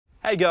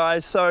Hey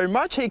guys, so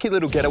my cheeky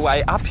little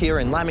getaway up here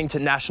in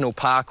Lamington National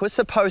Park was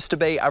supposed to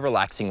be a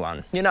relaxing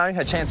one. You know,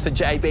 a chance for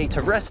JB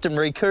to rest and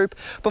recoup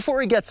before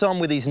he gets on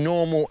with his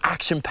normal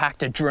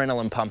action-packed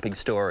adrenaline-pumping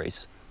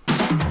stories.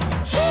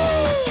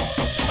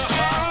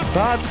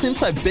 But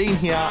since I've been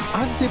here,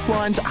 I've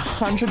ziplined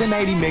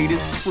 180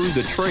 metres through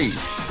the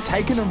trees,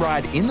 taken a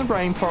ride in the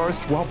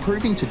rainforest while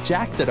proving to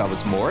Jack that I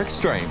was more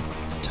extreme.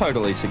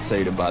 Totally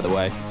succeeded, by the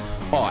way.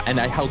 Oh, and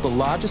I held the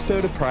largest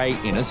bird of prey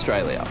in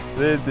Australia.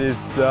 This is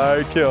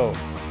so cool.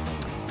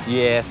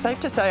 Yeah,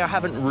 safe to say I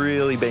haven't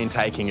really been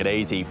taking it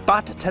easy,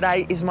 but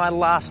today is my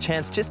last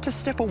chance just to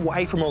step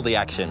away from all the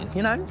action.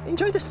 You know,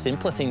 enjoy the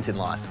simpler things in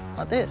life,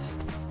 like this.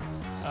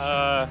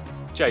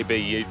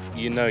 JB,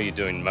 you know you're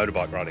doing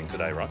motorbike riding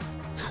today, right?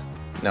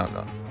 No, I'm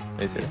not.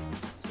 Are you serious?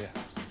 Yeah.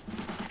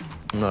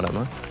 I'm not, am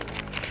I?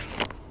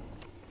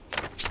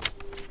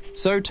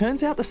 So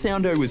turns out the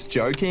soundo was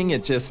joking,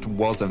 it just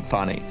wasn't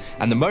funny.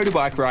 And the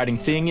motorbike riding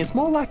thing is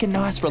more like a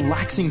nice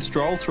relaxing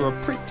stroll through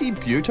a pretty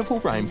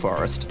beautiful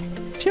rainforest.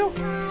 Phew.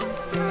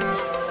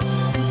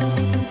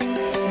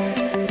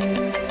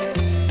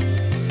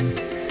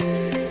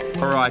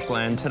 Alright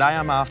Glenn, today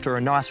I'm after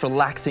a nice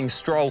relaxing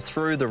stroll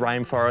through the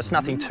rainforest,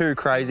 nothing too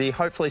crazy,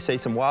 hopefully see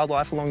some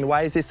wildlife along the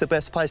way. Is this the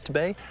best place to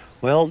be?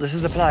 Well, this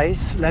is the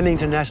place.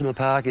 Lamington National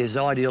Park is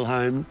ideal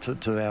home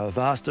to our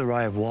vast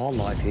array of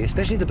wildlife here,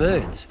 especially the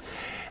birds.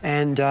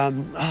 And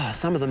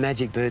some of the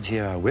magic birds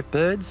here are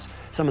whipbirds,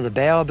 some of the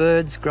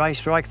bowerbirds, grey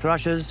striped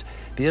thrushes,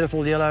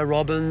 beautiful yellow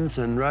robins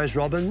and rose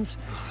robins.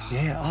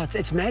 Yeah,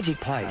 it's a magic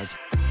place.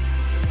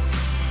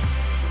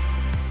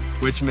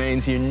 Which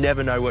means you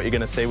never know what you're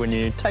going to see when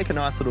you take a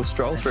nice little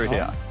stroll through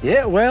here.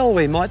 Yeah, well,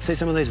 we might see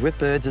some of these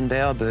whipbirds and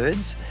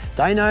bowerbirds.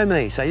 They know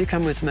me, so you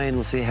come with me and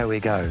we'll see how we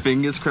go.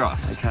 Fingers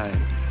crossed. Okay.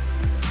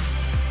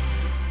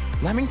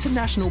 Lamington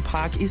National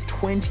Park is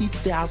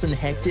 20,000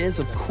 hectares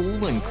of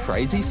cool and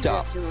crazy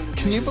stuff.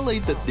 Can you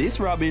believe that this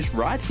rubbish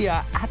right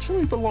here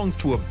actually belongs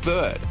to a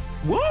bird?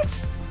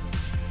 What?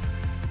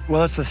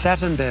 Well, it's the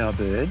Saturn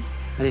bowerbird,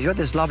 and he's got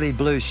this lovely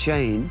blue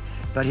sheen,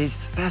 but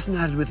he's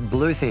fascinated with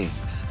blue things.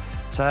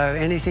 So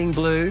anything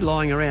blue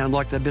lying around,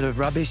 like the bit of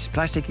rubbish,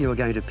 plastic you were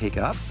going to pick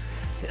up,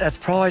 that's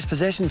prized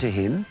possession to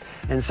him.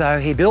 And so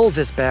he builds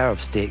this bower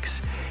of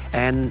sticks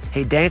and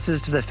he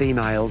dances to the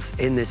females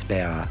in this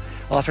bower,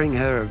 offering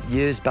her a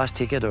used bus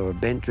ticket or a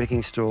bent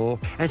drinking straw.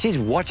 And she's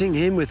watching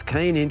him with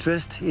keen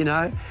interest, you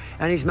know,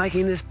 and he's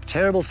making this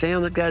terrible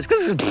sound that goes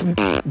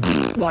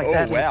like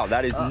that. Oh, wow,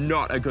 that is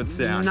not a good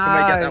sound. No.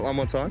 Can we get that one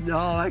more time?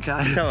 Oh,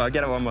 okay. Come on,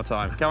 get it one more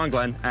time. Go on,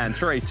 Glenn. And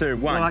 3, 2,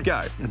 1, Right.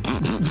 go.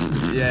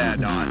 Yeah,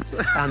 nice.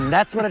 And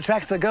that's what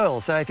attracts the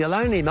girls. So if you're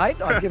lonely, mate,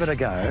 I'd give it a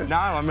go. No,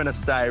 I'm going to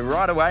stay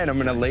right away and I'm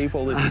going to leave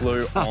all this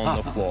blue on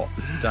the floor.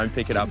 Don't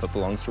pick it up, it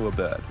belongs to a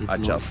bird. I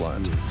just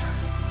learned.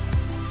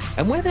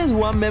 And where there's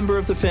one member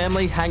of the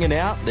family hanging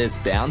out, there's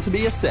bound to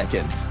be a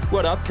second.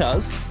 What up,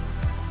 cuz?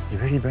 You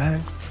ready, bro?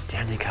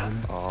 Down you come.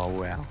 Oh,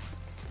 wow.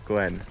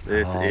 Glenn,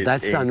 this is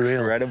that's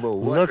incredible.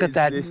 Unreal. Look at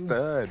that. This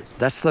bird?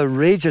 That's the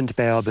regent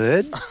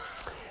bowerbird.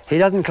 He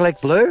doesn't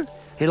collect blue.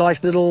 He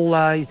likes little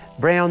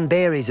brown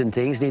berries and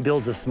things, and he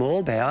builds a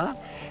small bower,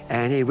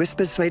 and he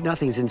whispers sweet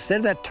nothings. Instead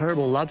of that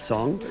terrible love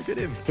song, look at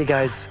him. He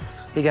goes,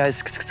 and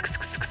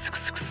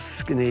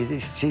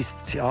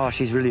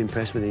she's really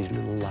impressed with his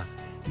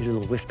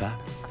little whisper.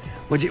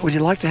 Would you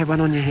like to have one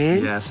on your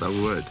hand? Yes, I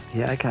would.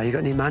 Yeah, okay. You got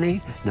any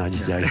money? No,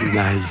 just joking.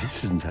 No, you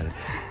shouldn't do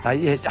it.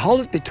 Yeah, hold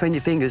it between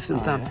your fingers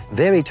and thumb,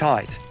 very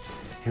tight.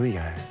 Here we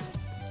go.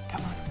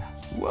 Come on.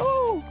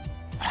 Whoa!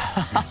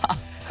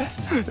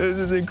 This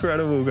is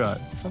incredible, guys.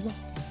 Come on.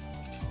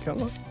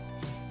 Come on.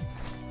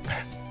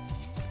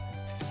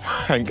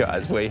 And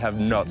guys, we have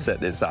not set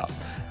this up.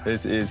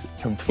 This is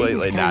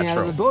completely natural.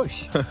 Out of the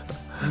bush.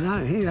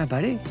 No, here you go,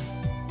 buddy.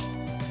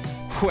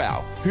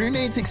 Wow, who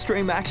needs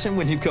extreme action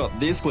when you've got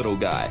this little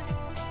guy?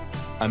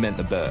 I meant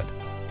the bird.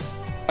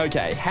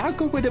 Okay, how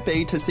good would it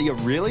be to see a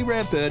really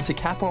rare bird to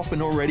cap off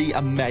an already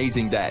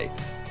amazing day?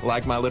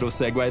 Like my little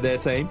segue there,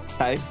 team?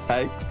 Hey,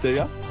 do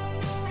ya?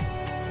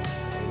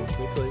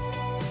 Quickly.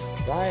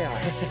 They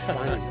are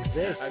stunning.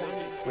 They're stunning.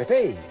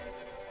 Whippy.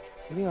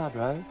 Here we are,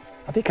 bro.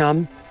 Up you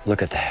come.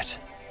 Look at that.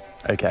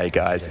 Okay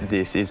guys,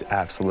 this is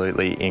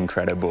absolutely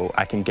incredible.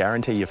 I can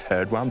guarantee you've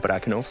heard one, but I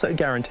can also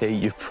guarantee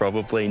you've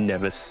probably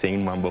never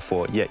seen one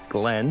before. Yet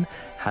Glenn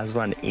has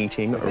one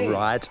eating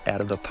right out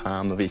of the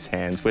palm of his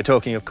hands. We're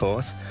talking, of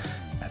course,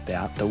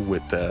 about the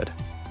whipbird.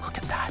 Look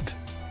at that.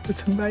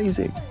 It's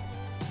amazing.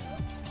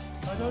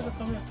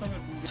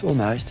 It's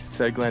almost.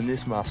 So Glenn,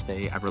 this must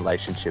be a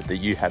relationship that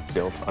you have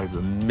built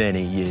over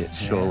many years,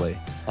 surely.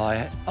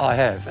 I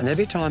have. And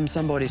every time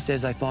somebody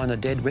says they find a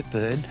dead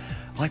whipbird,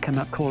 I come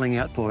up calling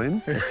out for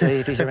him to see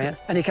if he's around,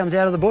 and he comes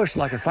out of the bush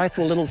like a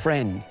faithful little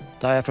friend.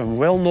 They are from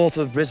well north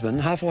of Brisbane,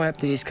 halfway up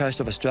the east coast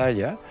of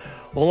Australia,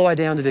 all the way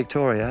down to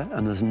Victoria,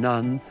 and there's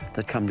none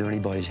that come to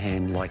anybody's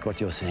hand like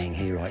what you're seeing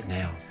here right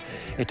now.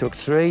 It took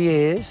 3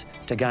 years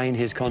to gain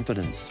his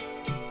confidence.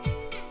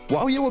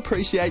 While you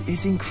appreciate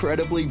this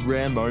incredibly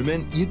rare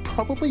moment, you'd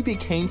probably be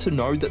keen to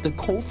know that the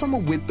call from a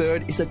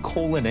whipbird is a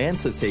call and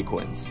answer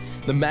sequence.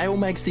 The male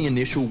makes the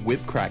initial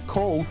whip crack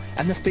call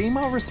and the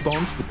female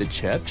responds with the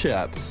chirp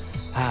chirp.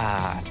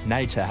 Ah,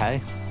 nature,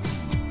 hey?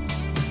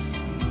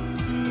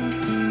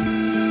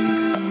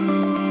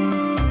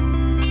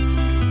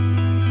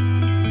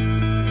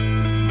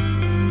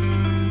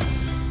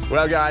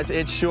 Well guys,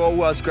 it sure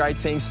was great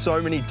seeing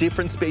so many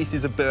different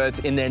species of birds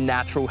in their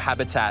natural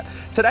habitat.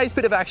 Today's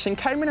bit of action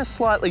came in a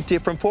slightly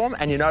different form,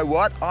 and you know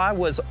what? I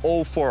was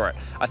all for it.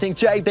 I think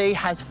JB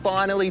has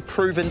finally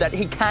proven that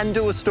he can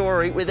do a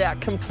story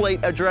without complete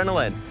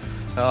adrenaline.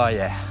 Oh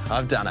yeah,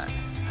 I've done it.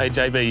 Hey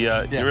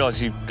JB, you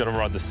realise you've got to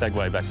ride the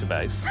Segway back to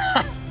base?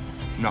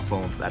 I'm not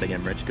falling for that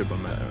again, Rich. Good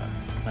one, mate.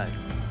 Hey.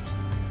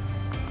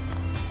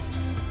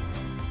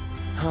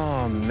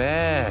 Oh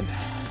man.